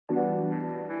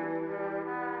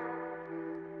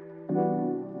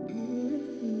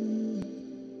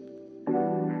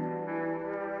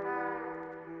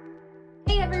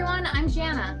everyone, I'm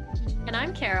Jana. And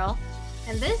I'm Carol.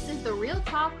 And this is the Real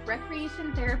Talk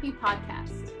Recreation Therapy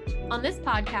Podcast. On this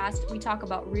podcast, we talk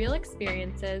about real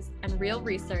experiences and real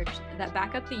research that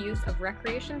back up the use of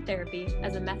recreation therapy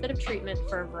as a method of treatment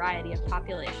for a variety of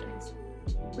populations.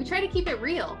 We try to keep it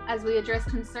real as we address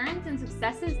concerns and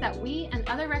successes that we and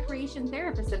other recreation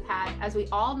therapists have had as we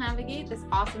all navigate this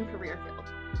awesome career field.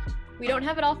 We don't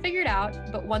have it all figured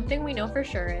out, but one thing we know for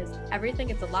sure is everything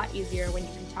gets a lot easier when you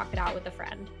can talk it out with a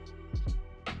friend.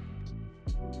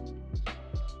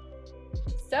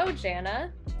 So,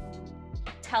 Jana,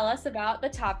 tell us about the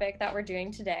topic that we're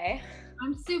doing today.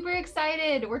 I'm super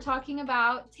excited. We're talking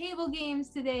about table games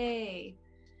today.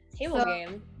 Table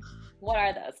games? What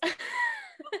are those?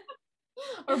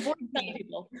 Or board games.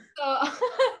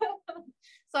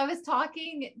 So I was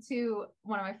talking to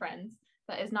one of my friends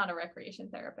that is not a recreation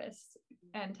therapist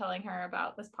and telling her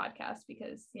about this podcast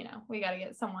because, you know, we got to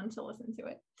get someone to listen to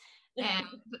it. And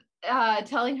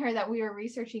telling her that we were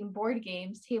researching board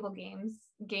games, table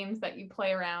games that you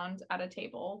play around at a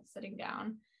table sitting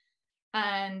down.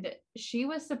 And she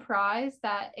was surprised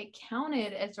that it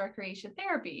counted as recreation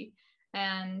therapy.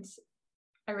 And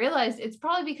I realized it's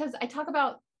probably because I talk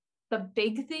about the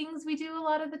big things we do a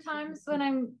lot of the times when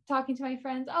I'm talking to my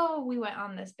friends. Oh, we went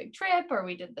on this big trip, or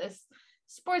we did this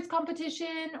sports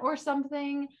competition or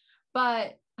something.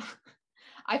 But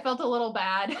I felt a little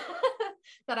bad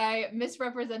that I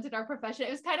misrepresented our profession.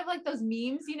 It was kind of like those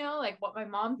memes, you know, like what my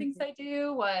mom thinks I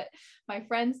do, what my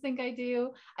friends think I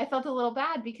do. I felt a little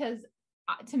bad because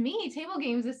to me, table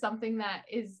games is something that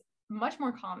is much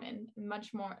more common,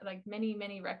 much more like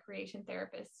many recreation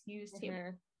therapists use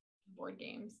table board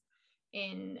games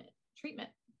in treatment.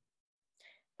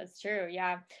 That's true.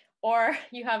 Yeah. Or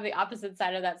you have the opposite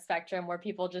side of that spectrum where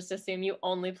people just assume you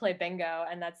only play bingo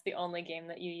and that's the only game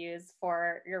that you use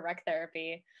for your rec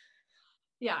therapy.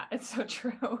 Yeah, it's so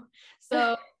true.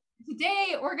 So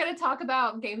today we're going to talk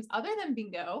about games other than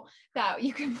bingo that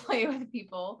you can play with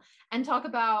people and talk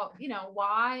about, you know,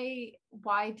 why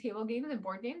table games and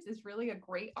board games is really a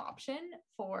great option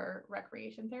for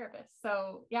recreation therapists.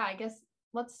 So yeah, I guess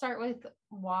let's start with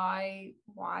why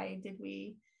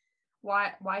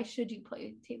should you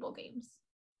play table games?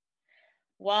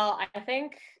 Well, I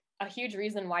think a huge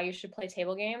reason why you should play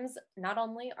table games, not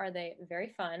only are they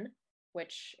very fun,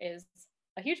 which is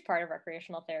a huge part of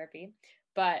recreational therapy,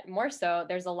 but more so,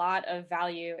 there's a lot of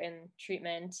value in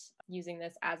treatment using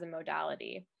this as a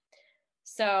modality.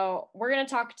 So we're going to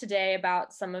talk today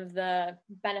about some of the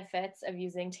benefits of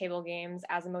using table games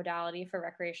as a modality for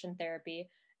recreation therapy.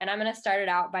 And I'm going to start it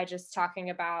out by just talking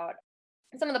about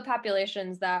some of the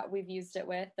populations that we've used it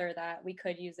with or that we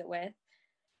could use it with.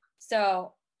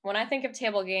 So when I think of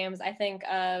table games, I think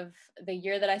of the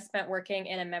year that I spent working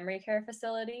in a memory care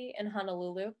facility in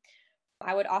Honolulu.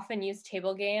 I would often use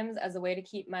table games as a way to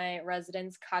keep my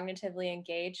residents cognitively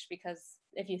engaged because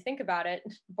if you think about it,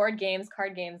 board games,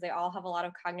 card games, they all have a lot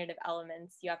of cognitive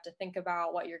elements. You have to think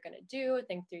about what you're going to do,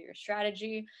 think through your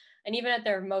strategy, and even at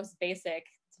their most basic,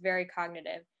 it's very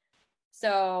cognitive.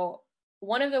 So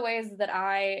one of the ways that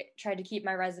I tried to keep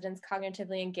my residents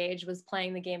cognitively engaged was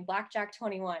playing the game BlackJack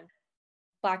 21.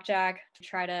 BlackJack, to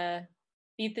try to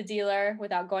beat the dealer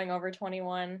without going over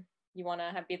 21. You want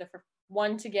to be the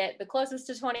one to get the closest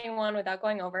to 21 without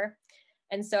going over.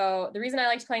 And so the reason I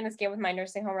liked playing this game with my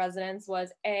nursing home residents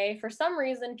was for some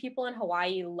reason, people in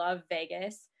Hawaii love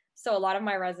Vegas. So a lot of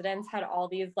my residents had all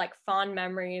these like fond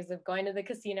memories of going to the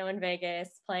casino in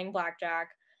Vegas, playing BlackJack.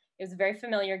 It was a very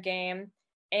familiar game.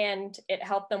 And it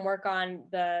helped them work on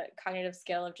the cognitive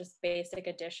skill of just basic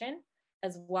addition,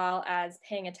 as well as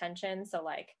paying attention. So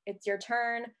like, it's your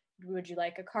turn. Would you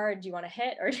like a card? Do you want to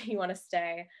hit or do you want to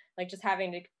stay? Like just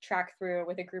having to track through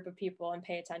with a group of people and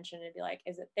pay attention and be like,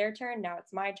 is it their turn? Now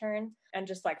it's my turn. And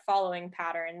just like following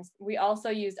patterns. We also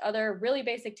used other really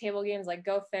basic table games like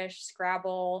Go Fish,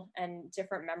 Scrabble, and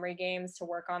different memory games to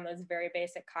work on those very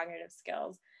basic cognitive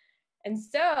skills. And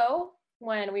so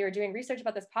when we were doing research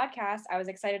about this podcast, I was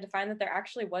excited to find that there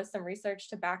actually was some research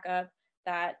to back up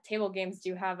that table games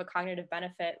do have a cognitive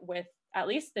benefit with at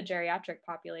least the geriatric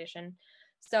population.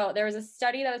 So there was a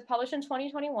study that was published in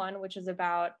 2021, which is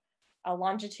about a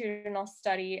longitudinal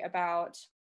study about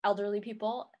elderly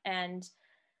people and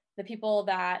the people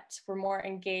that were more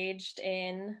engaged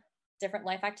in different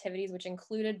life activities, which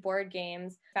included board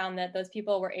games, found that those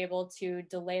people were able to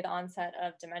delay the onset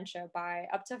of dementia by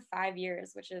up to 5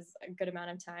 years, which is a good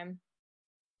amount of time.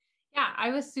 Yeah,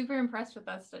 I was super impressed with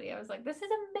that study. I was like, this is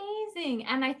amazing.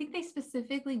 And I think they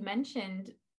specifically mentioned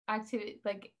activity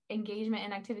like engagement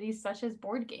in activities such as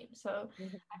board games. So I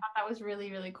thought that was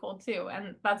really, really cool too.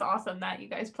 And that's awesome that you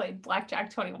guys played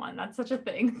BlackJack 21. That's such a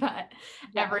thing that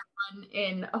everyone everyone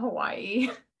in Hawaii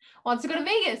wants to go to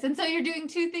Vegas. And so you're doing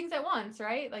two things at once,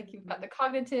 right? Like you've got the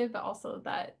cognitive, but also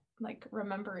that like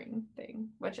remembering thing,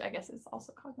 which I guess is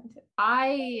also cognitive.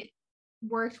 I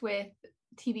worked with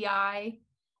TBI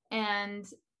and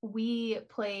we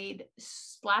played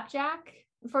Slapjack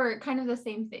for kind of the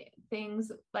same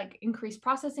things, like increased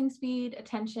processing speed,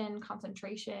 attention,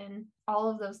 concentration. All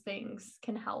of those things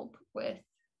can help with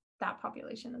that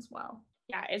population as well.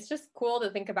 Yeah, it's just cool to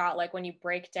think about, like, when you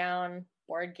break down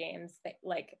board games,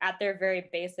 like at their very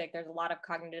basic, there's a lot of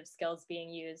cognitive skills being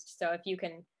used. So if you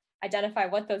can identify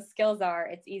what those skills are,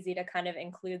 it's easy to kind of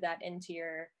include that into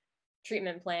your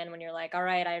treatment plan when you're like, all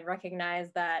right, I recognize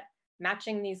that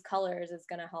matching these colors is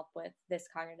going to help with this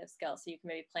cognitive skill. So you can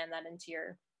maybe plan that into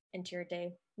your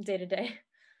day to day.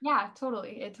 Yeah,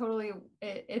 totally.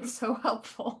 It's so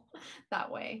helpful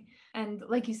that way. And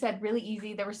like you said, really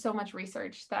easy. There was so much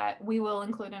research that we will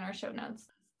include in our show notes.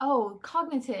 Oh,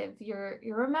 cognitive, you're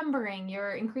remembering,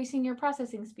 you're increasing your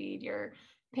processing speed, you're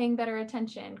paying better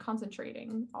attention,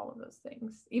 concentrating, all of those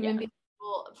things. Even being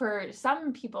able, for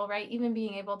some people, right? Even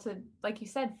being able to, like you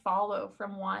said, follow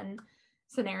from one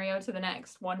scenario to the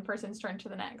next, one person's turn to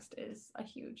the next is a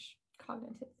huge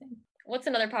cognitive thing. What's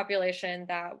another population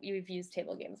that you've used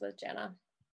table games with, Jana?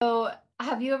 So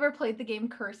have you ever played the game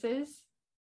Curses?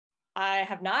 I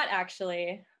have not,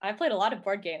 actually. I've played a lot of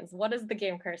board games. What is the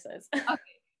game Curses? Okay.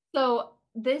 So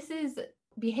this is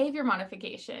behavior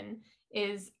modification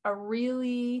is a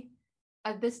really,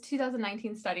 this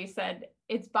 2019 study said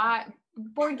it's by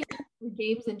board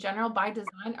games in general by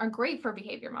design are great for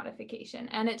behavior modification.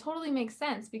 And it totally makes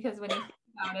sense because when you think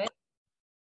about it,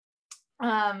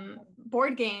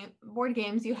 board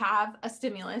games, you have a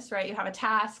stimulus, right? You have a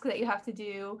task that you have to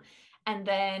do, and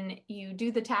then you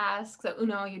do the task. So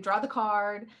you draw the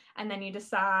card, and then you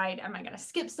decide, am I going to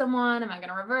skip someone? Am I going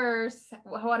to reverse?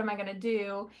 What am I going to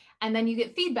do? And then you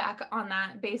get feedback on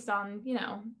that based on,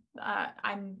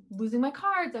 I'm losing my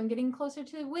cards, I'm getting closer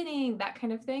to winning, that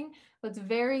kind of thing. So it's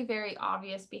very, very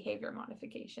obvious behavior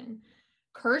modification.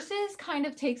 Curses kind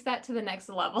of takes that to the next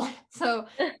level. So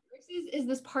Curses is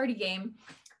this party game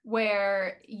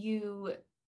where you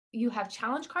have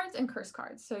challenge cards and curse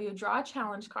cards. So you draw a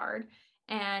challenge card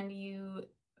and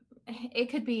it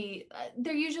could be,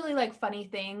 they're usually like funny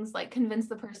things, like convince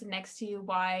the person next to you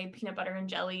why peanut butter and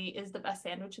jelly is the best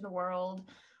sandwich in the world,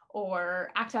 or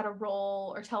act out a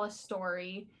role, or tell a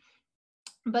story.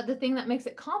 But the thing that makes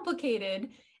it complicated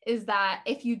is that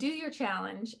if you do your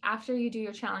challenge, after you do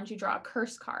your challenge, you draw a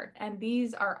curse card. And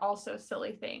these are also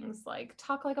silly things like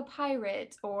talk like a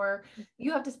pirate, or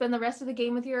you have to spend the rest of the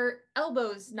game with your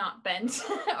elbows not bent,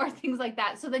 or things like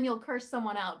that. So then you'll curse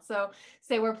someone else. So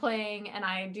say we're playing and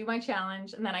I do my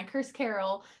challenge and then I curse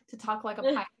Carol to talk like a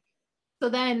pirate. So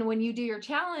then when you do your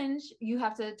challenge, you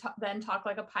have to then talk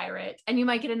like a pirate. And you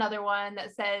might get another one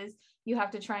that says you have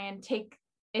to try and take,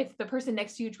 if the person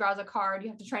next to you draws a card, you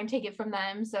have to try and take it from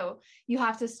them. So you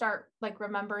have to start like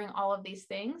remembering all of these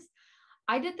things.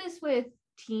 I did this with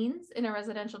teens in a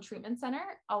residential treatment center.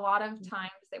 A lot of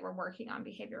times they were working on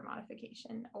behavior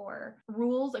modification, or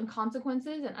rules and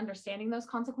consequences, and understanding those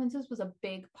consequences was a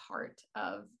big part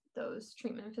of those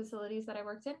treatment facilities that I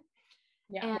worked in.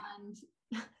 Yeah.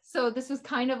 And so this was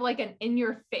kind of like an in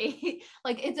your face,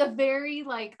 like it's a very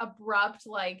like abrupt,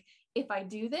 like, if I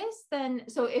do this, then,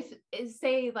 so if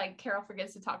say like Carol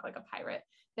forgets to talk like a pirate,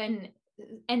 then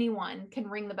anyone can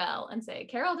ring the bell and say,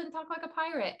 Carol didn't talk like a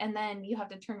pirate. And then you have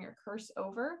to turn your curse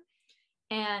over.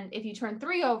 And if you turn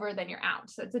 3 over, then you're out.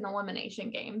 So it's an elimination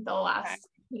game. The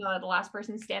last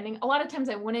person standing. A lot of times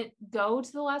I wouldn't go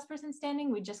to the last person standing.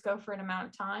 We just go for an amount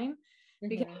of time,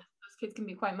 because those kids can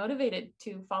be quite motivated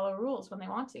to follow rules when they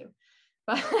want to.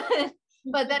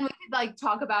 But then we could like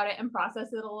talk about it and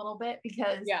process it a little bit,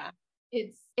 because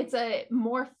it's a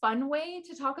more fun way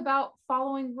to talk about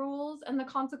following rules and the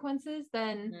consequences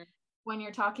than when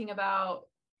you're talking about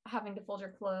having to fold your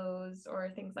clothes or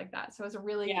things like that. So it's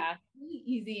really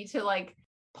easy to like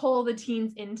pull the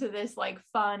teens into this like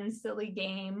fun, silly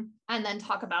game and then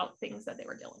talk about things that they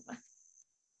were dealing with.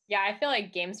 Yeah, I feel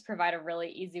like games provide a really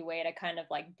easy way to kind of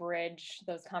like bridge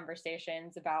those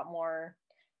conversations about more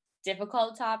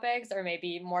difficult topics, or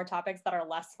maybe more topics that are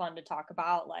less fun to talk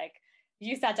about. Like if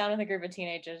you sat down with a group of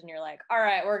teenagers and you're like, all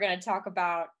right, we're going to talk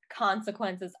about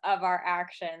consequences of our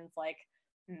actions, like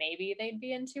maybe they'd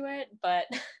be into it, but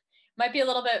might be a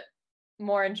little bit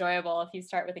more enjoyable if you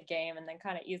start with a game and then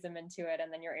kind of ease them into it,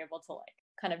 and then you're able to like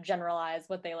kind of generalize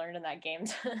what they learned in that game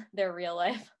to their real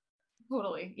life.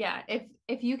 Totally. Yeah.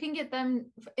 If you can get them,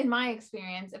 in my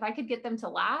experience, if I could get them to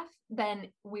laugh, then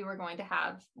we were going to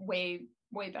have way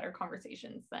way better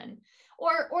conversations than,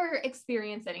 or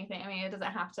experience anything. I mean, it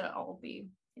doesn't have to all be,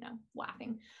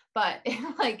 laughing, but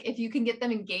like if you can get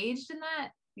them engaged in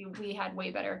that, we had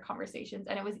way better conversations,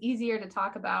 and it was easier to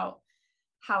talk about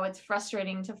how it's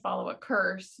frustrating to follow a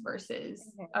curse versus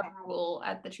a rule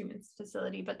at the treatment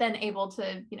facility, but then able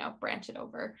to, branch it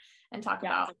over and talk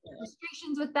about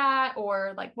frustrations with that,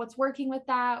 or like what's working with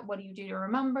that, what do you do to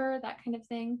remember, that kind of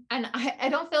thing. And I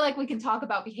don't feel like we can talk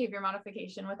about behavior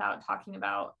modification without talking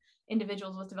about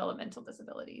individuals with developmental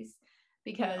disabilities,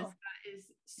 because that is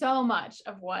so much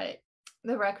of what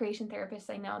the recreation therapists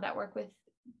I know that work with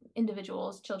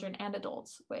individuals, children and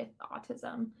adults with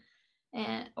autism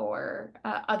or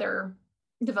other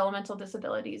developmental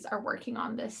disabilities are working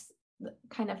on, this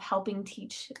kind of helping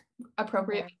teach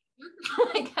appropriate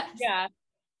behavior, I guess. Yeah.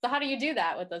 So how do you do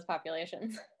that with those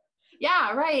populations?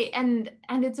 Yeah, right. And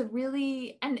it's a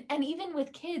really, and even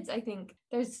with kids, I think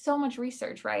there's so much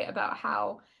research, right, about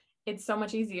how it's so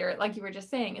much easier, like you were just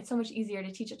saying, it's so much easier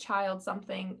to teach a child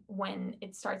something when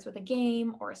it starts with a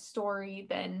game or a story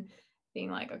than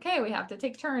being like, okay, we have to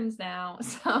take turns now.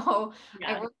 So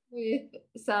I worked with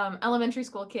some elementary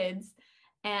school kids,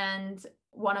 and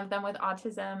one of them with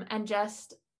autism, and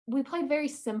just, we played very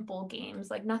simple games,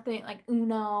 like nothing like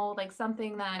Uno, like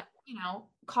something that,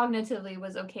 cognitively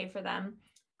was okay for them,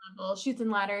 little Chutes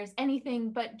and Ladders,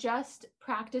 anything, but just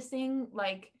practicing,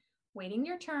 like waiting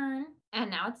your turn, and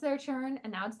now it's their turn,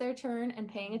 and now it's their turn, and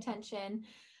paying attention.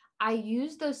 I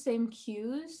used those same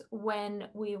cues when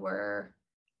we were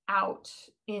out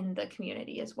in the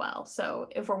community as well. So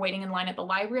if we're waiting in line at the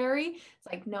library, it's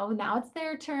like, no, now it's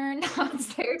their turn. Now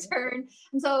it's their turn.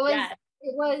 And so it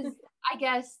was, I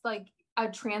guess, like a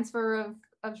transfer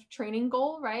of training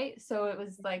goal, right? So it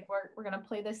was like, we're going to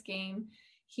play this game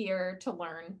here to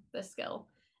learn this skill.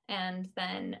 And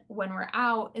then when we're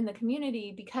out in the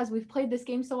community, because we've played this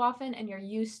game so often and you're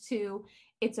used to,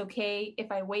 it's okay if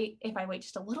I wait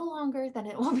just a little longer, then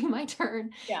it will be my turn.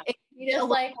 Yeah. Just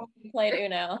like we played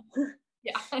Uno.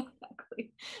 Yeah,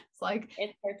 exactly. It's like,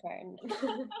 it's her turn.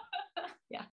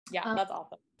 Yeah. Yeah, that's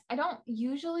awesome. I don't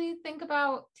usually think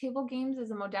about table games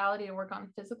as a modality to work on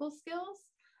physical skills,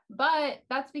 but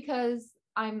that's because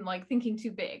I'm like thinking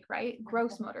too big, right?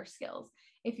 Gross motor skills.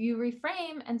 If you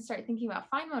reframe and start thinking about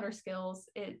fine motor skills,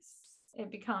 it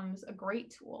becomes a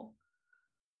great tool.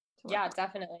 Yeah,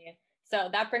 definitely. So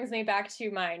that brings me back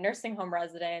to my nursing home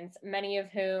residents, many of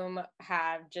whom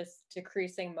have just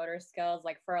decreasing motor skills.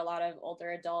 Like for a lot of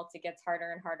older adults, it gets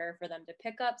harder and harder for them to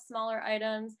pick up smaller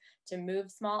items, to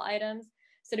move small items.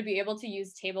 So to be able to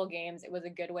use table games, it was a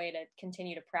good way to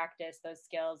continue to practice those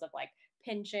skills of like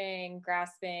pinching,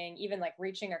 grasping, even like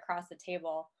reaching across the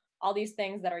table, all these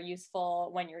things that are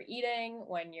useful when you're eating,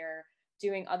 when you're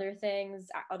doing other things,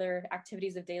 other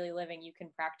activities of daily living, you can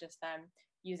practice them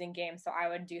using games. So I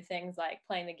would do things like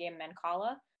playing the game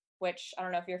Mancala, which I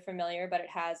don't know if you're familiar, but it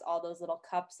has all those little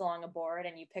cups along a board,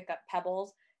 and you pick up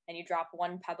pebbles and you drop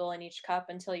one pebble in each cup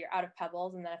until you're out of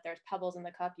pebbles. And then if there's pebbles in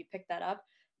the cup, you pick that up,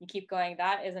 you keep going.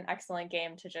 That is an excellent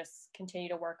game to just continue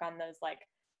to work on those like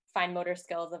fine motor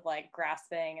skills of like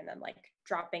grasping and then like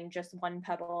dropping just one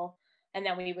pebble. And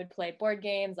then we would play board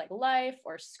games like Life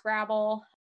or Scrabble.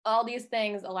 All these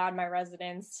things allowed my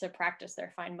residents to practice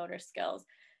their fine motor skills.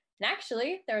 And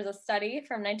actually, there was a study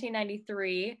from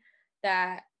 1993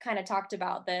 that kind of talked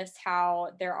about this, how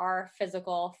there are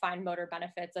physical fine motor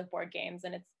benefits of board games.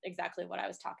 And it's exactly what I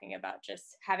was talking about,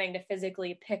 just having to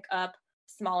physically pick up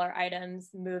smaller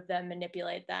items, move them,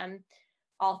 manipulate them,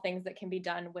 all things that can be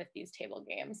done with these table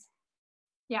games.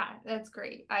 Yeah, that's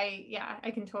great.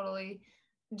 I can totally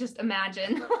just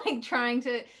imagine like trying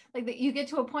to, like that you get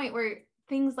to a point where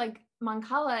things like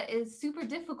Mancala is super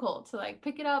difficult to like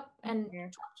pick it up and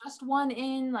just one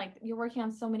in, like you're working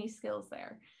on so many skills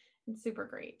there. It's super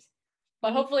great.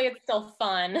 But hopefully it's still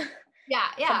fun.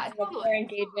 Yeah. Totally. More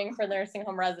engaging for the nursing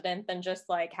home resident than just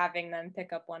like having them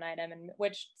pick up one item, and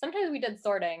which sometimes we did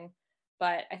sorting,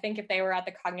 but I think if they were at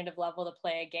the cognitive level to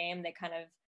play a game, they kind of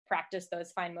practice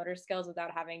those fine motor skills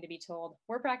without having to be told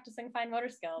we're practicing fine motor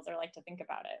skills, or like to think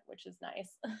about it, which is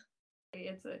nice.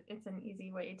 It's an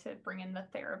easy way to bring in the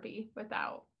therapy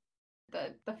without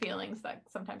the feelings that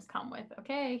sometimes come with,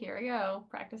 okay, here we go,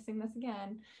 practicing this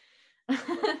again.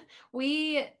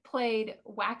 We played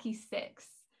Wacky Six,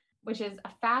 which is a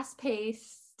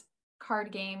fast-paced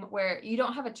card game where you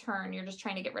don't have a turn, you're just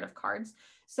trying to get rid of cards.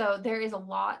 So there is a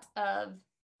lot of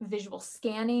visual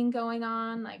scanning going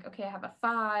on, like, okay, I have a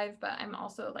 5, but I'm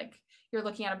also like, you're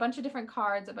looking at a bunch of different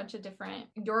cards, a bunch of different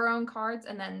your own cards,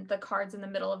 and then the cards in the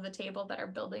middle of the table that are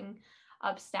building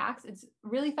up stacks. It's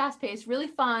really fast paced, really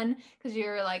fun, because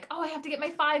you're like, oh, I have to get my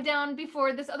 5 down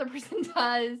before this other person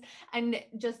does. And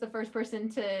just the first person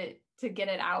to get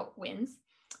it out wins,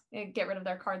 get rid of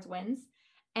their cards wins.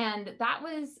 And that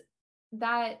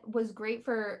was great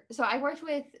so I worked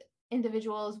with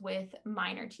individuals with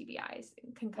minor TBIs,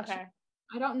 concussion. Okay.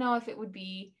 I don't know if it would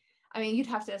be, I mean, you'd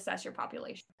have to assess your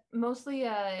population. Mostly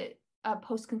a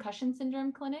post-concussion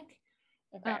syndrome clinic.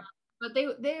 Okay. But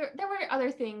there were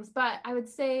other things, but I would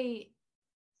say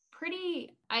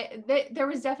there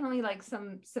was definitely like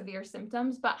some severe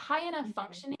symptoms, but high enough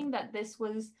functioning that this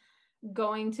was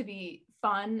going to be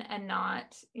fun and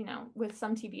not, with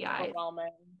some TBI,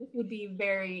 Overwhelming. this would be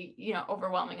very,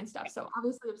 overwhelming and stuff. So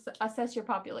obviously assess your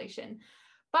population.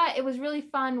 But it was really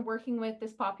fun working with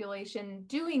this population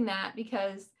doing that,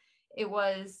 because it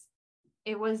was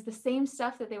the same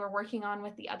stuff that they were working on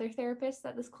with the other therapists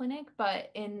at this clinic,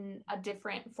 but in a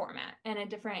different format and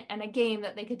a game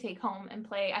that they could take home and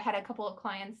play. I had a couple of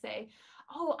clients say,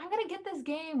 oh, I'm going to get this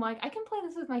game. Like, I can play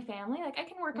this with my family. Like, I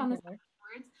can work on this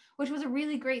afterwards, which was a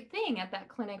really great thing at that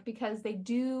clinic, because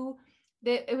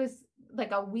it was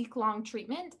like a week-long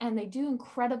treatment, and they do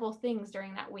incredible things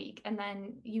during that week. And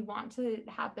then you want to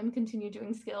have them continue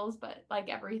doing skills, but like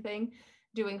everything,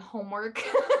 doing homework.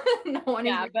 But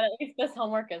at least this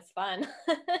homework is fun.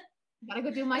 Gotta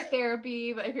go do my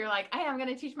therapy. But if you're like, hey, I'm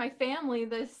gonna teach my family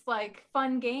this like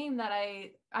fun game that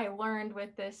I learned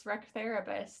with this rec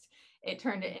therapist, it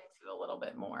turned it into a little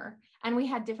bit more. And we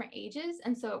had different ages,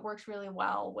 and so it works really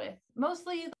well with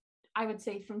mostly, I would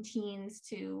say, from teens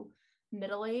to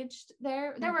middle-aged.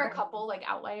 There were a couple like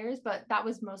outliers, but that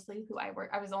was mostly who I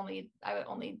worked. I would only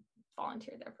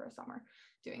volunteer there for a summer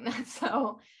doing that,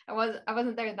 so I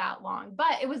wasn't there that long,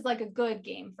 but it was like a good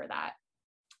game for that.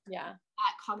 At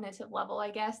cognitive level,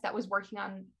 I guess, that was working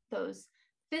on those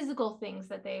physical things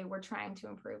that they were trying to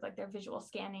improve, like their visual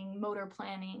scanning, motor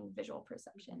planning, visual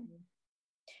perception.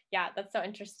 Yeah, that's so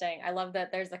interesting. I love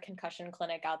that there's a concussion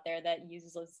clinic out there that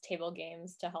uses those table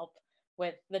games to help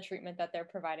with the treatment that they're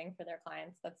providing for their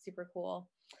clients. That's super cool.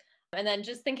 And then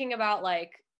just thinking about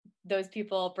like those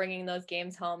people bringing those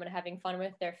games home and having fun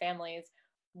with their families,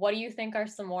 what do you think are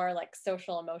some more like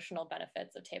social emotional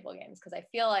benefits of table games? Because I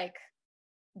feel like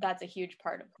that's a huge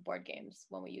part of board games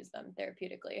when we use them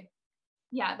therapeutically.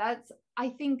 Yeah, I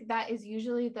think that is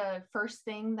usually the first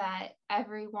thing that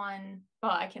everyone,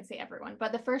 well, I can't say everyone,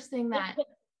 but the first thing that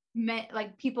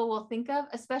like people will think of,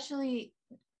 especially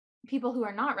people who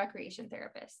are not recreation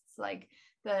therapists, like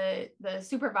the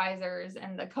supervisors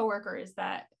and the coworkers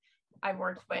that I've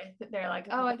worked with. They're like,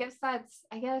 oh, I guess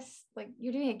like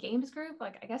you're doing a games group,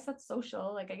 like I guess that's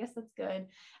social, like I guess that's good.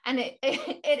 And it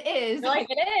is like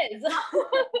it is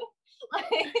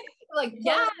like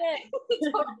yeah,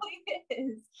 it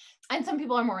totally is. And some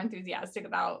people are more enthusiastic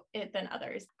about it than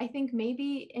others. I think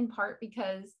maybe in part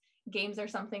because games are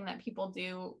something that people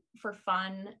do for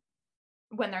fun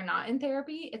when they're not in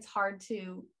therapy. It's hard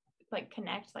to like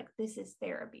connect, like this is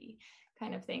therapy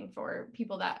kind of thing for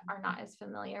people that are not as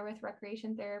familiar with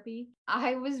recreation therapy.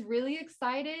 I was really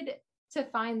excited to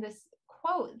find this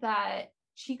quote that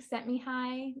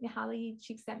Mihaly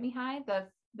Csikszentmihalyi,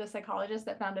 the psychologist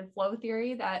that founded flow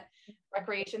theory that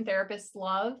recreation therapists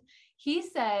love. He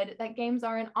said that games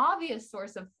are an obvious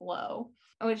source of flow,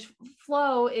 which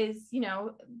flow is,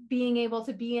 being able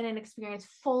to be in an experience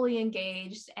fully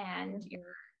engaged, and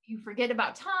you forget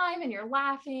about time and you're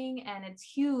laughing, and it's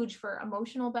huge for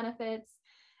emotional benefits.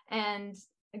 And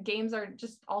games are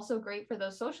just also great for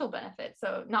those social benefits.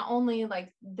 So not only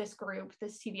like this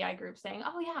TBI group saying,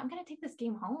 oh yeah, I'm going to take this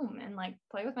game home and like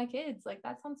play with my kids. Like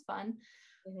that sounds fun.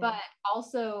 But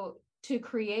also to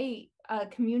create a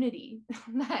community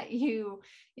that you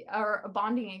are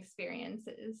bonding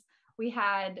experiences. We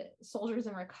had soldiers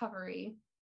in recovery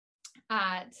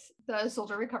at the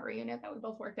soldier recovery unit that we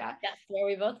both worked at. Yes, where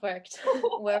we both worked,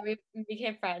 where we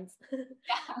became friends.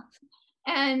 Yeah.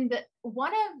 And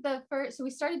one of the first, so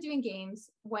we started doing games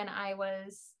when I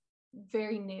was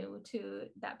very new to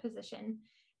that position,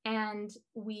 and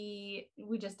we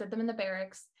just did them in the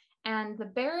barracks. And the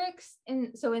barracks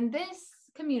in this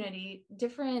community,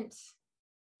 different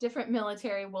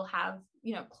military will have,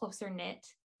 closer knit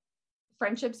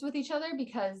friendships with each other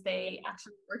because they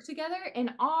actually work together.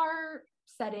 In our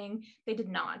setting, they did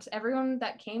not. Everyone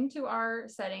that came to our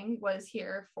setting was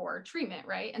here for treatment,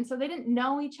 right? And so they didn't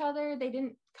know each other. They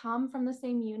didn't come from the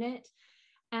same unit.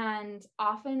 And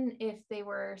often if they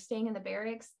were staying in the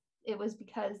barracks, it was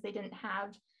because they didn't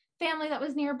have family that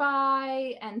was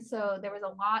nearby. And so there was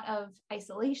a lot of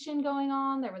isolation going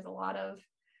on. There was a lot of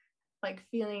like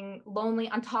feeling lonely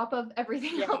on top of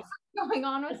everything else going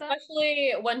on with that.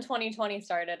 Especially when 2020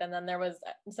 started, and then there was,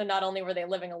 so not only were they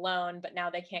living alone, but now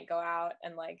they can't go out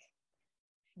and like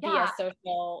be Yeah. as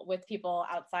social with people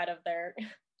outside of their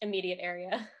immediate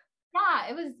area. Yeah,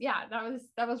 it was, yeah,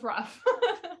 that was rough.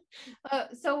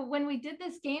 So when we did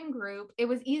this game group, it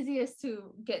was easiest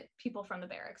to get people from the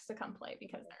barracks to come play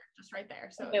because they're just right there.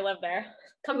 So They live there.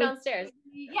 Come downstairs.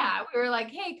 Yeah, we were like,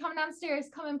 hey, come downstairs,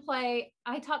 come and play.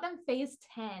 I taught them phase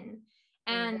 10,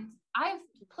 and I've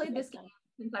played this game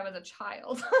since I was a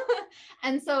child.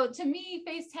 And so to me,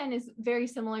 phase 10 is very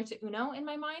similar to Uno in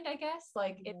my mind, I guess.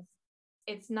 Like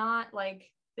it's not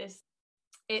like this,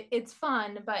 it's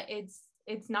fun, but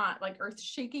it's not like earth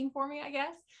shaking for me, I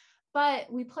guess.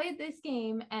 But we played this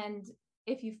game, and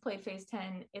if you've played phase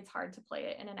 10, it's hard to play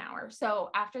it in an hour. So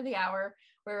after the hour,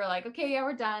 we were like, okay, yeah,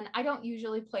 we're done. I don't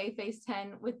usually play phase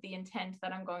 10 with the intent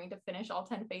that I'm going to finish all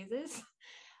 10 phases.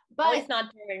 But at least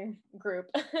not during group.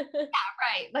 Yeah,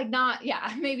 right. Like not,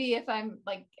 yeah, maybe if I'm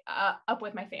like up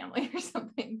with my family or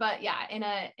something. But yeah, in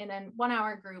a 1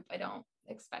 hour group, I don't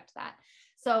expect that.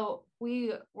 So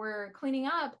we were cleaning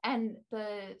up, and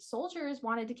the soldiers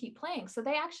wanted to keep playing. So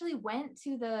they actually went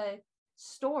to the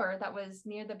store that was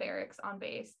near the barracks on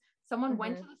base. Someone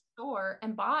went to the store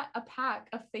and bought a pack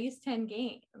of phase 10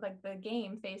 game, like the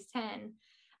game phase 10.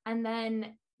 And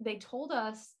then they told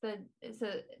us the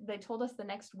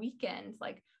next weekend,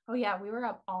 like, oh yeah, we were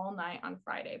up all night on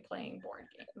Friday playing board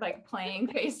game, like playing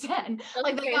phase 10.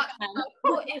 Like they got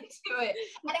so into it.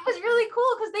 And it was really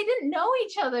cool because they didn't know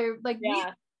each other like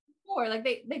before. Like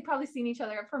they'd probably seen each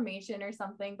other at formation or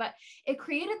something, but it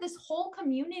created this whole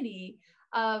community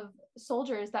of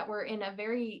soldiers that were in a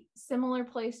very similar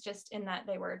place, just in that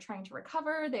they were trying to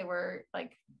recover. They were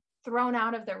like thrown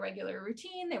out of their regular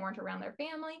routine. They weren't around their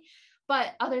family.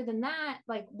 But other than that,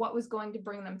 like what was going to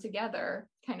bring them together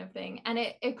kind of thing. And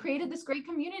it created this great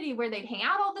community where they'd hang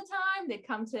out all the time. They'd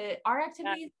come to our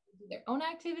activities, do their own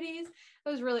activities. It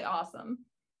was really awesome.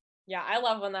 Yeah, I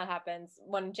love when that happens.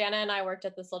 When Jana and I worked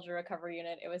at the Soldier Recovery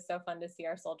Unit, it was so fun to see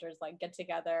our soldiers like get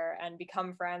together and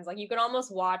become friends. Like you could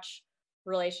almost watch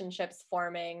relationships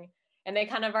forming, and they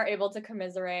kind of are able to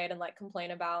commiserate and like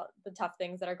complain about the tough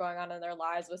things that are going on in their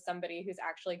lives with somebody who's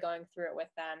actually going through it with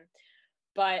them.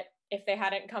 But if they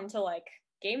hadn't come to like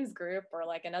games group or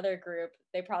like another group,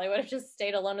 they probably would have just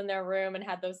stayed alone in their room and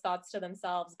had those thoughts to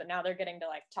themselves. But now they're getting to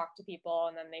like talk to people,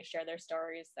 and then they share their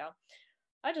stories. So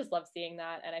I just love seeing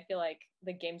that. And I feel like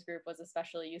the games group was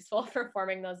especially useful for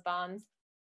forming those bonds.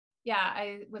 Yeah,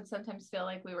 I would sometimes feel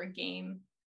like we were game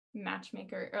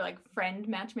matchmaker or like friend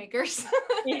matchmakers.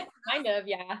 Yeah, kind of,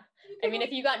 yeah. I mean,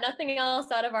 if you got nothing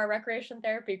else out of our recreation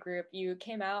therapy group, you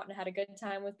came out and had a good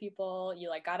time with people, you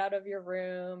like got out of your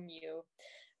room, you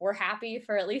were happy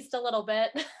for at least a little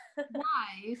bit.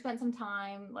 Yeah, you spent some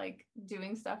time like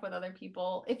doing stuff with other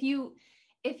people. If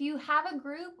you have a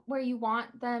group where you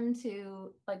want them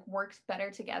to like work better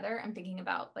together, I'm thinking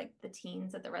about like the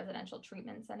teens at the residential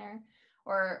treatment center,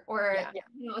 or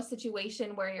you know, a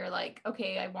situation where you're like,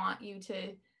 okay, I want you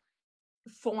to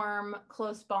form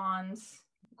close bonds.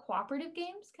 Cooperative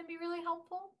games can be really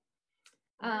helpful.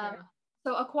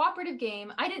 So a cooperative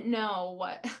game, I didn't know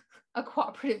what a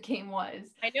cooperative game was.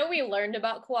 I know we learned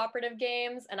about cooperative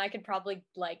games, and I could probably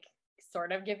like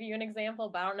sort of give you an example,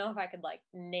 but I don't know if I could like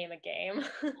name a game.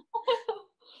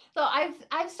 So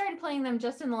I've started playing them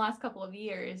just in the last couple of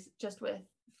years, just with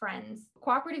friends.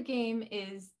 Cooperative game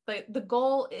is the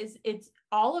goal is it's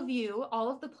all of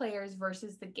the players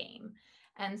versus the game.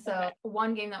 And so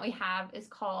one game that we have is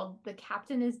called The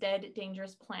Captain is Dead,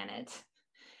 Dangerous Planet.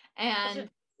 And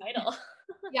title.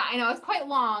 Yeah, I know it's quite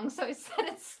long, so I said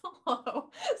it slow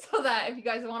so that if you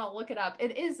guys want to look it up,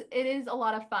 it is a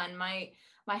lot of fun. My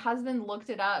husband looked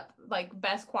it up, like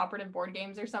best cooperative board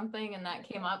games or something, and that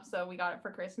came up, so we got it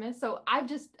for Christmas. So I've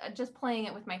just playing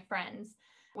it with my friends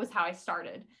was how I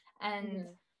started. And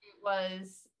it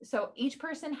was, so each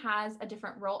person has a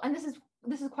different role, and this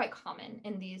is quite common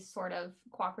in these sort of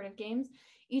cooperative games.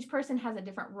 Each person has a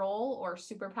different role or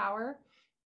superpower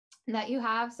that you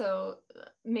have. So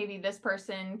maybe this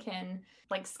person can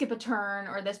like skip a turn,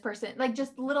 or this person, like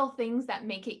just little things that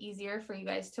make it easier for you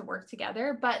guys to work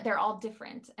together, but they're all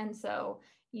different. And so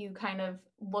you kind of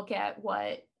look at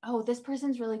this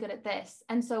person's really good at this.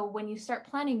 And so when you start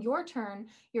planning your turn,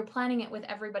 you're planning it with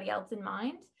everybody else in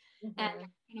mind and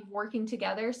kind of working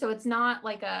together. So it's not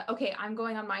like okay, I'm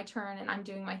going on my turn and I'm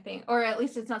doing my thing, or at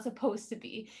least it's not supposed to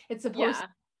be. It's supposed to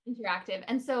be interactive.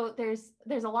 And so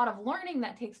there's a lot of learning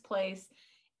that takes place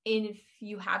if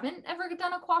you haven't ever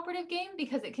done a cooperative game,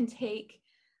 because it can take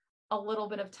a little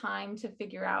bit of time to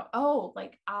figure out, oh,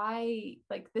 like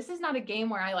this is not a game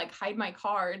where I like hide my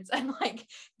cards and like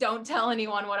don't tell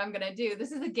anyone what I'm gonna do.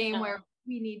 This is a game where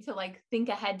we need to like think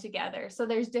ahead together. So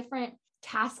there's different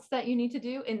tasks that you need to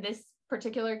do. In this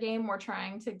particular game, we're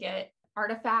trying to get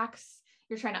artifacts.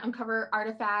 You're trying to uncover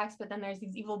artifacts, but then there's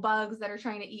these evil bugs that are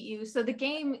trying to eat you. So the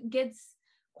game gets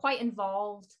quite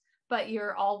involved, but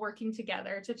you're all working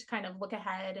together to kind of look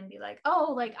ahead and be like,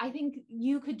 oh, like I think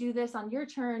you could do this on your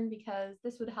turn because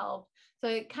this would help. So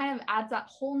it kind of adds that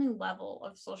whole new level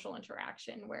of social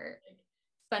interaction where like,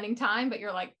 spending time, but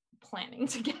you're like planning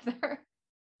together.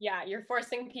 Yeah, you're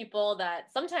forcing people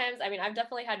that sometimes, I mean, I've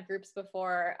definitely had groups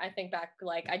before. I think back,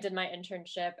 like I did my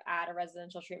internship at a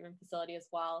residential treatment facility as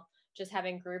well, just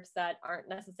having groups that aren't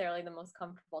necessarily the most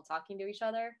comfortable talking to each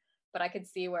other. But I could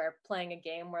see where playing a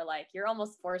game where like you're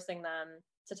almost forcing them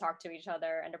to talk to each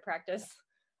other and to practice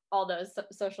all those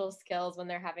social skills when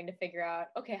they're having to figure out,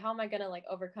 okay, how am I going to like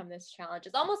overcome this challenge?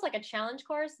 It's almost like a challenge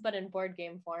course, but in board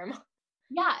game form.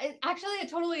 Yeah, it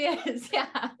totally is.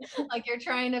 Yeah. Like you're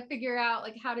trying to figure out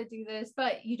like how to do this,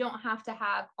 but you don't have to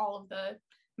have all of the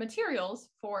materials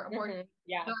for a board game.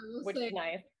 Yeah, which is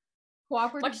nice.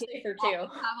 Cooperative much safer too.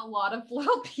 Have a lot of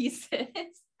little pieces.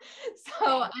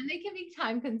 So, and they can be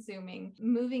time consuming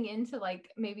moving into like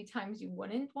maybe times you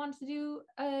wouldn't want to do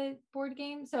a board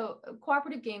game. So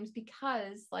cooperative games,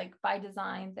 because like by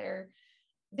design, they're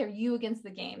you against the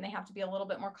game. They have to be a little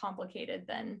bit more complicated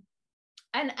than,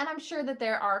 and I'm sure that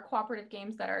there are cooperative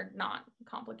games that are not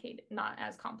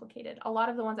as complicated. A lot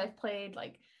of the ones I've played,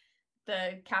 like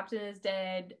the Captain is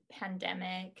Dead,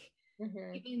 Pandemic,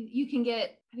 even you can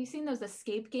get, have you seen those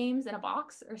escape games in a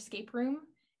box or escape room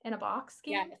in a box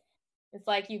game? Yeah. It's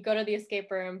like you go to the escape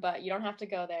room, but you don't have to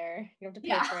go there. You don't have to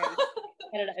pay for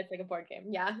it. It's like a board game.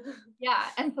 Yeah. Yeah.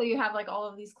 And so you have like all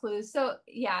of these clues. So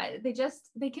yeah,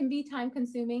 they can be time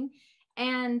consuming,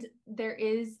 and there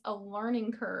is a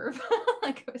learning curve,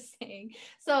 like I was saying.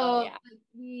 So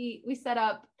we set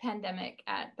up Pandemic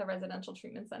at the residential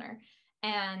treatment center,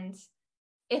 and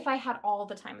if I had all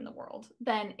the time in the world,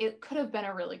 then it could have been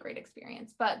a really great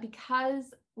experience. But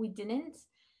because we didn't,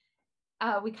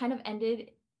 we kind of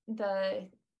ended the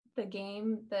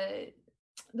game.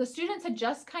 The students had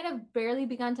just kind of barely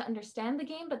begun to understand the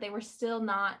game, but they were still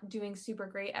not doing super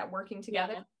great at working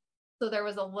together. Yeah. So there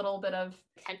was a little bit of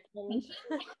tension.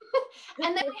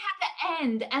 And then we had to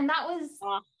end, and that was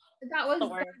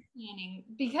planning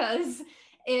because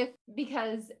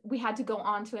we had to go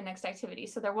on to a next activity.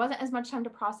 So there wasn't as much time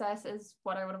to process as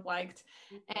what I would have liked.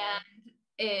 And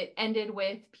it ended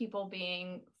with people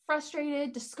being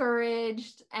frustrated,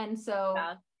 discouraged. And so,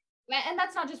 and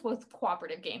that's not just with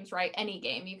cooperative games, right? Any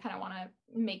game, you kind of want to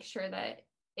make sure that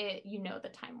the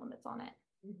time limits on it.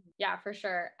 Yeah, for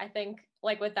sure. I think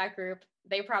like with that group,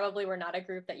 they probably were not a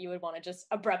group that you would want to just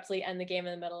abruptly end the game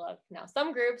in the middle of. Now,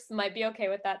 some groups might be okay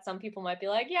with that. Some people might be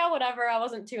like, yeah, whatever. I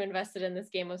wasn't too invested in this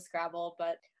game of Scrabble.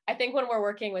 But I think when we're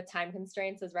working with time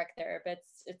constraints as rec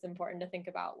therapists, it's important to think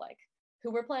about like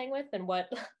who we're playing with and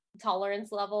what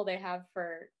tolerance level they have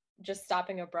for just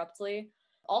stopping abruptly.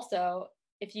 Also,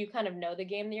 if you kind of know the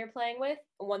game that you're playing with,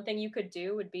 one thing you could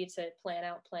do would be to plan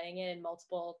out playing it in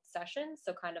multiple sessions.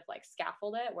 So kind of like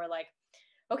scaffold it where like,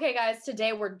 okay, guys,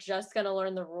 today we're just going to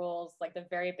learn the rules, like the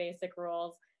very basic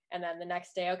rules. And then the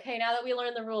next day, okay, now that we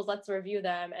learned the rules, let's review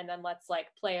them. And then let's like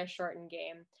play a shortened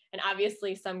game. And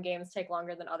obviously some games take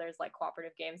longer than others, like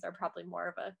cooperative games are probably more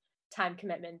of a time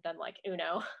commitment than like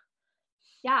Uno.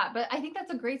 Yeah, but I think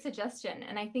that's a great suggestion.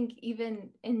 And I think even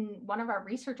in one of our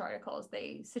research articles,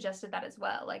 they suggested that as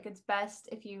well. Like it's best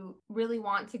if you really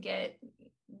want to get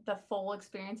the full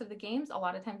experience of the games, a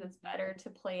lot of times it's better to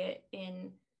play it in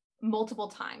multiple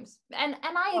times. And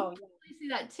I totally see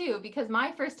that too, because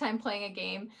my first time playing a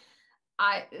game,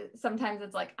 sometimes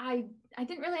it's like, I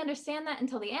didn't really understand that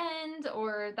until the end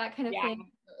or that kind of thing.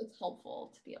 It's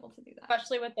helpful to be able to do that.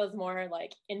 Especially with those more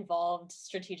like involved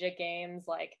strategic games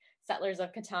like Settlers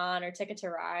of Catan or Ticket to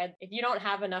Ride. If you don't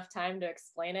have enough time to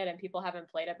explain it and people haven't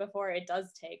played it before, it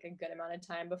does take a good amount of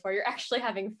time before you're actually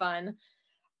having fun.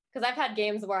 Because I've had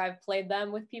games where I've played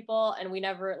them with people and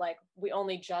we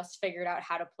only just figured out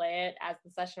how to play it as the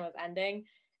session was ending.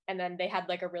 And then they had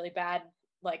like a really bad,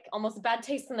 like almost a bad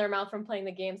taste in their mouth from playing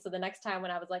the game. So the next time when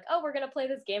I was like, oh, we're going to play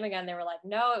this game again, they were like,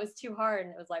 no, it was too hard.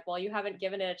 And it was like, well, you haven't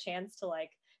given it a chance to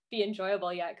like be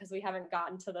enjoyable yet because we haven't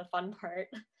gotten to the fun part.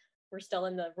 We're still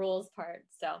in the rules part.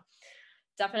 So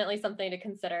definitely something to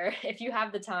consider if you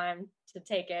have the time to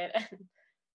take it.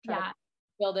 Yeah.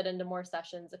 build it into more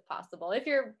sessions if possible, if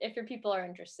your people are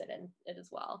interested in it as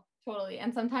well. Totally.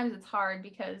 And sometimes it's hard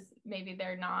because maybe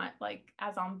they're not like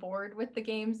as on board with the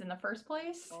games in the first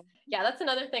place. Yeah, that's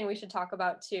another thing we should talk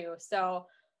about too. So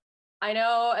I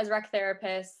know as rec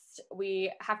therapists,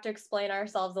 we have to explain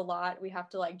ourselves a lot. We have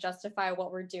to like justify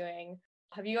what we're doing.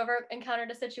 Have you ever encountered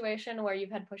a situation where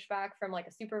you've had pushback from like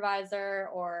a supervisor,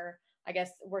 or I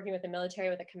guess working with the military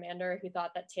with a commander who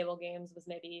thought that table games was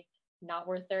maybe not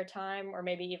worth their time, or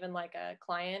maybe even like a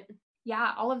client?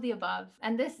 Yeah, all of the above.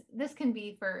 And this can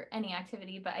be for any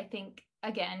activity, but I think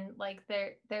again, like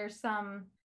there's some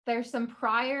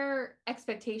prior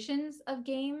expectations of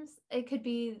games. It could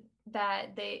be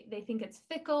that they think it's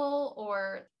fickle,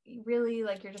 or really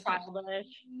like you're just Childish.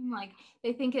 like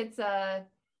they think it's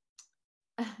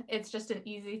just an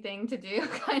easy thing to do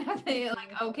kind of thing.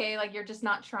 Like, okay, like you're just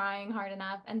not trying hard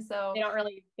enough. And so they don't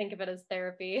really think of it as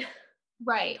therapy.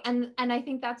 Right. And I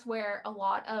think that's where a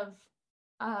lot of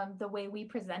the way we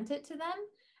present it to them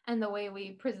and the way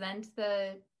we present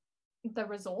the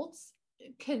results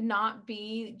could not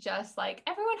be just like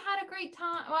everyone had a great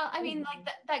time. Well, I mean, like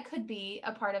that could be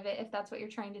a part of it if that's what you're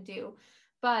trying to do,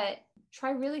 but I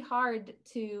tried really hard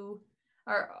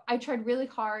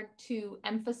to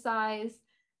emphasize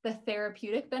the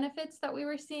therapeutic benefits that we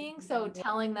were seeing. So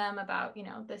telling them about,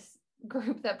 this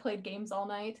group that played games all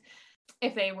night.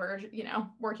 If they were,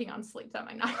 working on sleep, that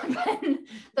might not have been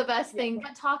the best thing.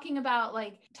 But talking about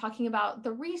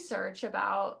the research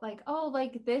about like, oh,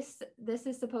 like this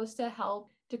is supposed to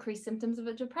help decrease symptoms of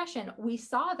a depression. We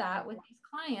saw that with these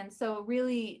clients. So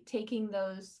really taking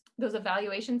those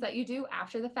evaluations that you do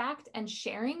after the fact and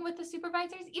sharing with the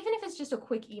supervisors, even if it's just a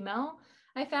quick email,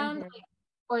 I found,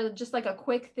 or just like a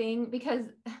quick thing, because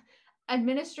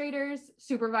administrators,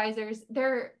 supervisors,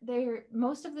 they're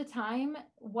most of the time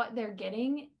what they're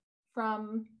getting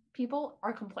from people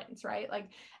are complaints, right? Like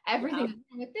everything is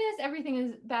wrong with this, everything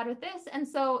is bad with this. And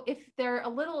so if they're a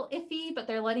little iffy, but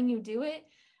they're letting you do it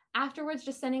afterwards,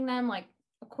 just sending them like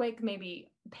a quick, maybe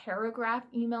paragraph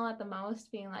email at the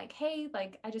most, being like, hey,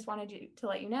 like, I just wanted to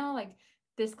let you know, like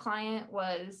this client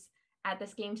was at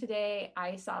this game today.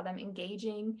 I saw them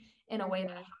engaging in a way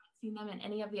that I seen them in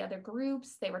any of the other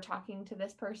groups. They were talking to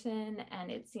this person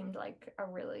and it seemed like a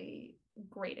really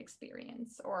great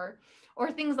experience, or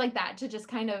things like that, to just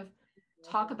kind of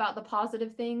talk about the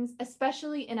positive things,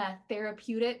 especially in a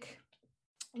therapeutic,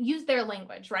 use their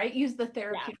language, right? Use the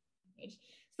therapeutic language,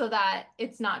 so that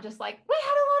it's not just like, we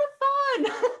had a lot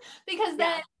of fun because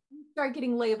then you start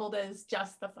getting labeled as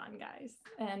just the fun guys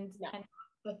and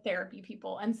the therapy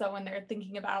people. And so when they're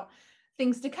thinking about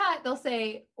things to cut, they'll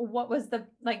say, what was the,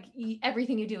 like,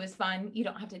 everything you do is fun. You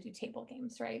don't have to do table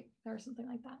games, right? Or something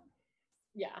like that.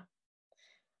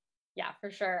 Yeah,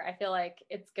 for sure. I feel like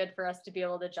it's good for us to be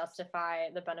able to justify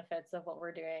the benefits of what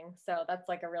we're doing. So that's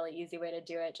like a really easy way to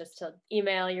do it, just to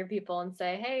email your people and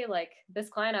say, hey, like this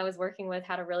client I was working with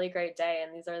had a really great day,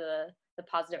 and these are the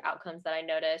positive outcomes that I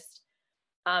noticed.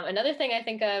 Another thing I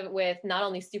think of with not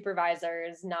only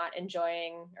supervisors not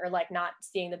enjoying or like not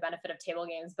seeing the benefit of table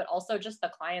games, but also just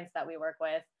the clients that we work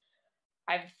with.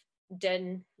 I've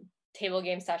done table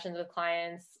game sessions with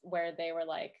clients where they were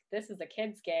like, this is a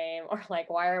kid's game, or like,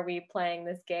 why are we playing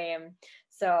this game?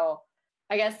 So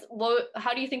I guess,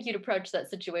 how do you think you'd approach that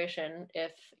situation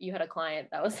if you had a client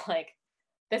that was like,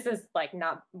 this is like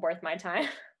not worth my time?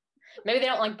 Maybe they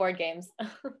don't like board games.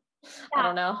 I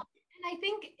don't know. And I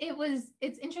think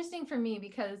it's interesting for me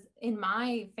because in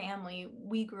my family,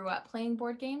 we grew up playing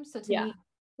board games. So to me,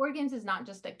 board games is not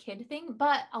just a kid thing,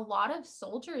 but a lot of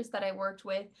soldiers that I worked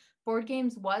with, board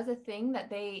games was a thing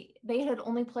that they had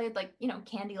only played, like,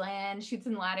 Candyland, Chutes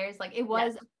and Ladders, like it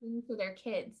was a thing for their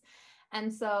kids.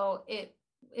 And so it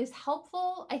is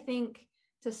helpful, I think,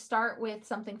 to start with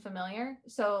something familiar.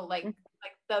 So like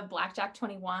the BlackJack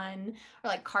 21, or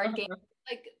like card games.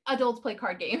 Like adults play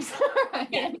card games,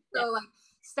 right? So like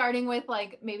starting with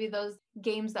like maybe those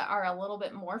games that are a little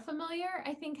bit more familiar,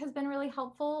 I think has been really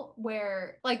helpful,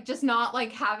 where like just not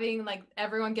like having like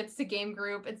everyone gets to game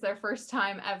group, it's their first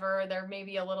time ever, they're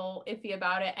maybe a little iffy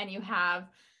about it, and you have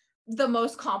the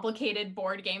most complicated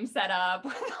board game setup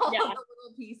with all of the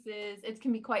little pieces. It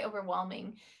can be quite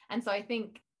overwhelming. And so I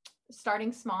think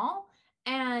starting small,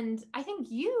 and I think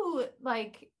you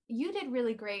did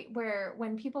really great, where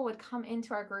when people would come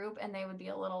into our group and they would be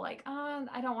a little like,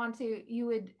 I don't want to, you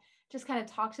would just kind of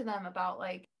talk to them about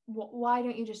like, why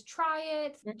don't you just try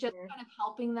it? Just kind of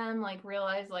helping them like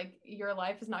realize like your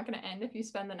life is not going to end if you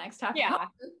spend the next half hour.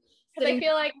 Because I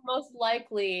feel like most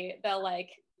likely they'll like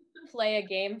play a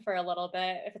game for a little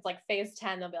bit. If it's like phase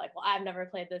 10, they'll be like, well, I've never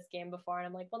played this game before. And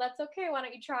I'm like, well, that's okay. Why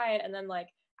don't you try it? And then like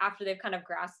after they've kind of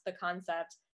grasped the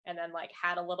concept and then like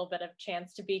had a little bit of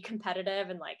chance to be competitive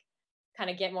and like kind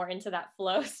of get more into that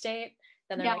flow state,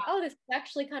 then they're like, oh, this is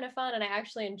actually kind of fun and I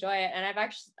actually enjoy it. And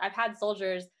I've had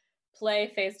soldiers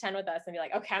play phase 10 with us and be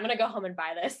like, okay, I'm gonna go home and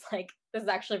buy this. Like, this is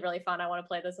actually really fun. I want to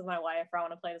play this with my wife, or I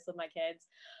want to play this with my kids.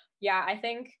 Yeah, I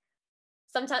think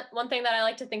sometimes one thing that I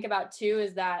like to think about too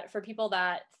is that for people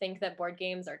that think that board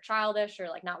games are childish or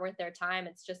like not worth their time,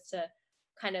 it's just to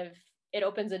kind of, it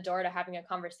opens a door to having a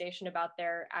conversation about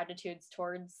their attitudes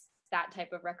towards that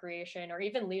type of recreation or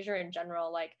even leisure in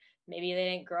general. Like maybe they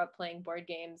didn't grow up playing board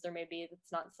games, or maybe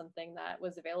it's not something that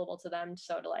was available to them.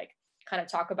 So to like kind of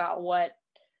talk about what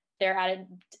their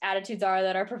attitudes are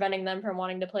that are preventing them from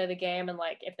wanting to play the game, and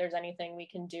like if there's anything we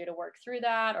can do to work through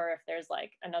that, or if there's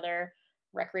like another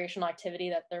recreational activity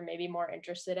that they're maybe more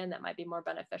interested in that might be more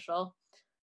beneficial.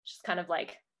 Just kind of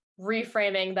like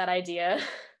reframing that idea.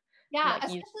 Yeah, like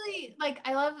especially like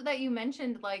I love that you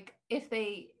mentioned like if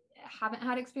they haven't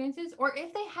had experiences or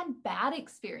if they had bad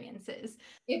experiences.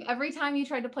 If every time you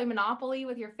tried to play Monopoly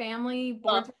with your family,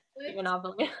 boards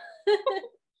Monopoly.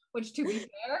 Which to be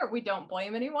fair, we don't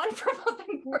blame anyone for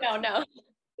flipping boards. No.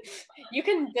 You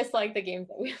can dislike the games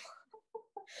that we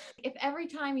If every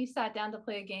time you sat down to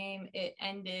play a game, it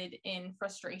ended in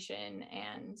frustration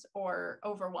and or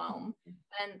overwhelm,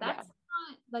 and that's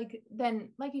not like, then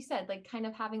like you said, like kind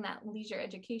of having that leisure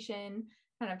education,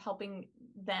 kind of helping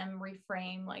them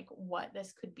reframe like what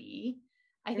this could be.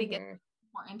 I think it's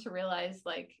important to realize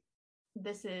like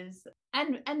this is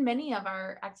and many of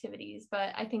our activities,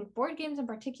 but I think board games in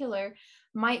particular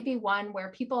might be one where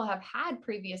people have had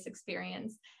previous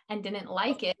experience and didn't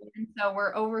like it, and so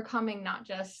we're overcoming not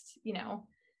just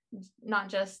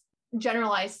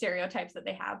generalized stereotypes that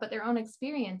they have, but their own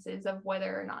experiences of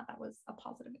whether or not that was a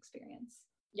positive experience.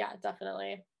 Yeah,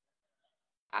 definitely.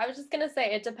 I was just going to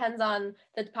say it depends on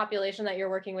the population that you're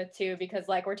working with too, because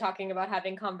like we're talking about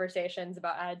having conversations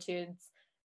about attitudes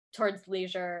towards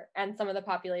leisure, and some of the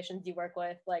populations you work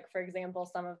with, like for example,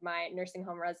 some of my nursing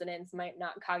home residents might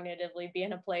not cognitively be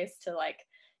in a place to like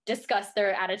discuss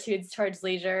their attitudes towards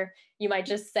leisure. You might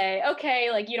just say,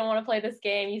 okay, like you don't want to play this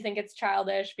game, you think it's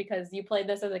childish because you played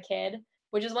this as a kid,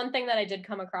 which is one thing that I did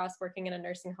come across working in a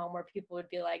nursing home, where people would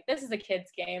be like, this is a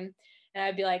kid's game. And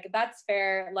I'd be like, that's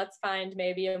fair, let's find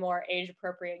maybe a more age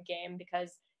appropriate game,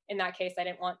 because in that case I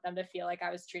didn't want them to feel like I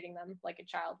was treating them like a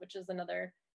child, which is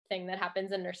another thing that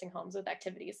happens in nursing homes with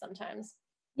activities sometimes.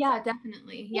 Yeah, so,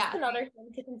 definitely. Yeah, another thing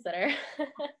to consider.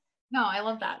 No, I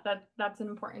love that. That's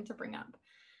important to bring up.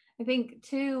 I think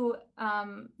too,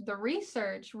 the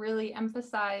research really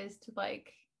emphasized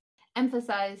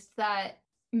that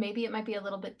maybe it might be a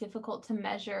little bit difficult to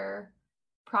measure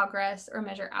progress or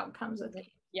measure outcomes with games.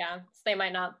 Yeah, so they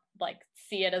might not like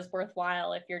see it as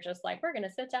worthwhile if you're just like, we're gonna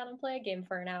sit down and play a game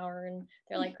for an hour, and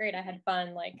they're like, great, I had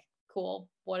fun, like cool,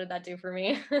 what did that do for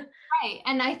me? Right.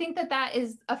 And I think that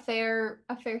is a fair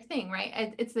thing,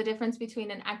 right? It's the difference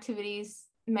between an activities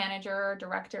manager or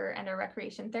director and a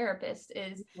recreation therapist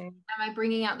is, am I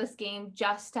bringing out this game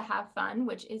just to have fun,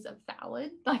 which is a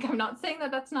valid, like I'm not saying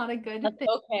that that's not a good thing.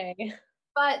 Okay.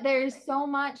 But there's so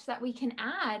much that we can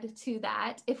add to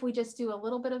that if we just do a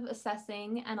little bit of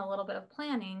assessing and a little bit of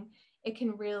planning. It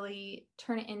can really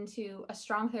turn it into a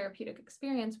strong therapeutic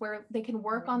experience where they can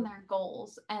work on their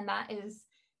goals. And that is,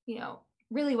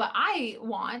 really what I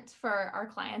want for our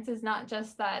clients, is not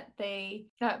just that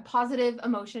positive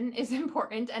emotion is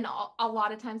important, and a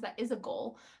lot of times that is a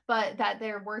goal, but that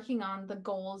they're working on the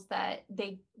goals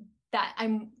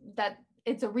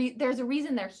there's a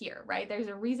reason they're here, right? There's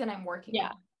a reason I'm working.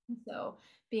 Yeah. So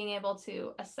being able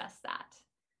to assess that,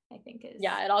 I think is.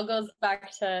 Yeah, it all goes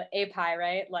back to API,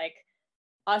 right? Like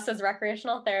us as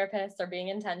recreational therapists are being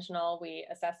intentional. We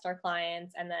assessed our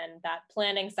clients, and then that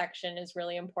planning section is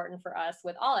really important for us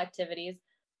with all activities,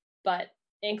 but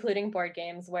including board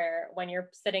games, where when you're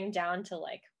sitting down to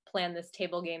like plan this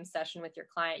table game session with your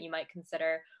client, you might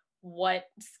consider what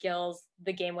skills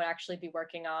the game would actually be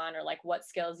working on, or like what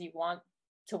skills you want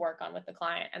to work on with the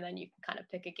client, and then you can kind of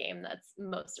pick a game that's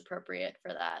most appropriate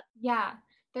for that. Yeah,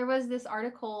 there was this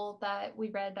article that we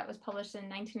read that was published in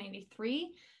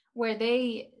 1993 where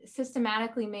they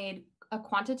systematically made a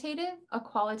quantitative, a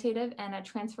qualitative, and a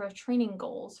transfer of training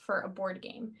goals for a board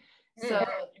game. So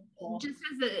just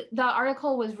as the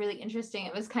article was really interesting,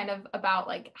 it was kind of about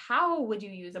like, how would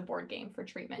you use a board game for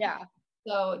treatment? Yeah.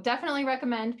 So definitely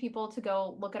recommend people to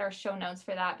go look at our show notes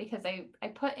for that, because I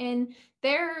put in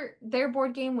their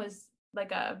board game was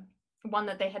like a one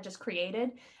that they had just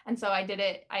created. And so I did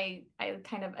it. I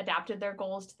kind of adapted their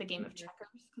goals to the game of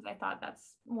checkers because I thought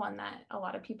that's one that a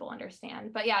lot of people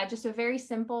understand. But yeah, just a very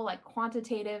simple, like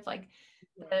quantitative, like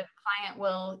the client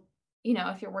will, you know,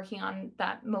 if you're working on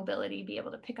that mobility, be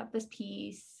able to pick up this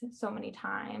piece so many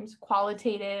times.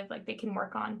 Qualitative, like they can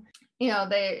work on, you know,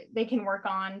 they can work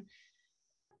on,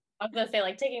 I was gonna say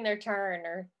like taking their turn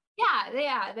or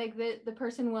like the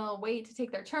person will wait to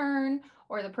take their turn,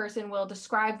 or the person will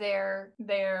describe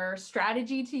their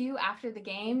strategy to you after the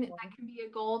game. That can be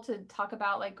a goal to talk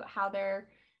about like how they're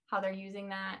using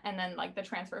that. And then like the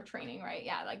transfer of training, right?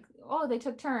 Yeah, like, oh, they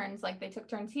took turns. Like they took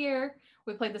turns here.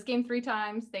 We played this game 3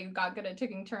 times. They got good at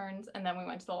taking turns. And then we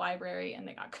went to the library and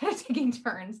they got good at taking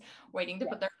turns, waiting to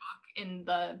put their book in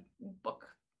the book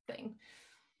thing.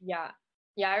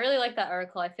 Yeah, I really like that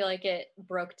article. I feel like it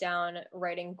broke down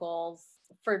writing goals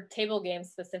for table games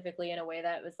specifically in a way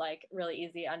that was like really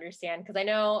easy to understand. Because I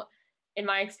know in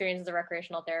my experience as a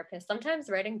recreational therapist, sometimes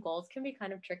writing goals can be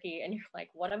kind of tricky and you're like,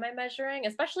 what am I measuring?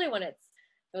 Especially when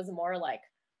those more like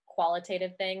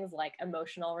qualitative things like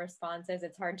emotional responses.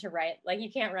 It's hard to write. Like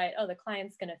you can't write, oh, the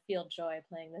client's going to feel joy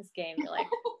playing this game. You're like,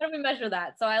 how do we measure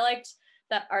that? So I liked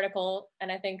that article.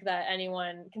 And I think that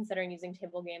anyone considering using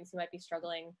table games who might be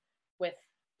struggling with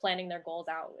planning their goals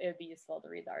out, it would be useful to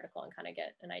read the article and kind of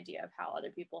get an idea of how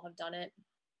other people have done it.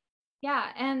 Yeah,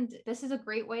 and this is a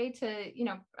great way to, you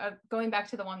know, going back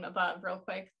to the one above real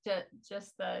quick,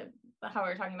 just the how we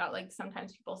were talking about, like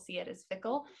sometimes people see it as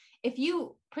fickle. If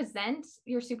you present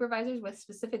your supervisors with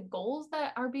specific goals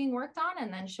that are being worked on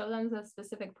and then show them the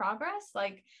specific progress,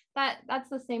 like that's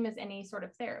the same as any sort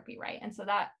of therapy, right? And so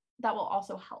that will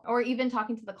also help. Or even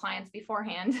talking to the clients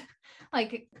beforehand,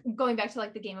 like going back to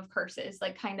like the game of curses,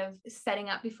 like kind of setting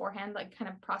up beforehand, like kind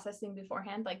of processing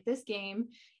beforehand, like this game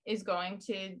is going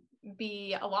to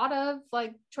be a lot of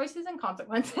like choices and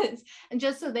consequences. And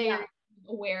just so they are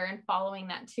aware and following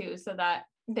that too, so that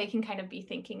they can kind of be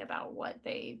thinking about what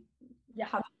they,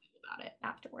 how to feel about it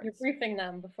afterwards. You're briefing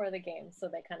them before the game so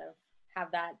they kind of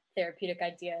have that therapeutic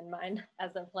idea in mind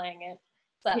as they're playing it.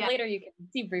 So that later you can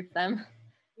debrief them.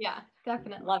 Yeah,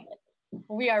 definitely. Love it.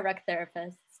 We are rec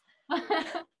therapists.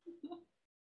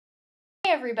 Hey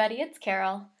everybody, it's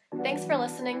Carol. Thanks for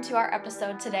listening to our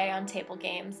episode today on table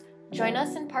games. Join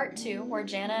us in part 2, where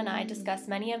Jana and I discuss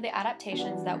many of the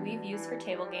adaptations that we've used for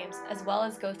table games, as well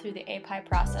as go through the API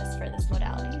process for this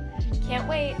modality. Can't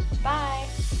wait. Bye!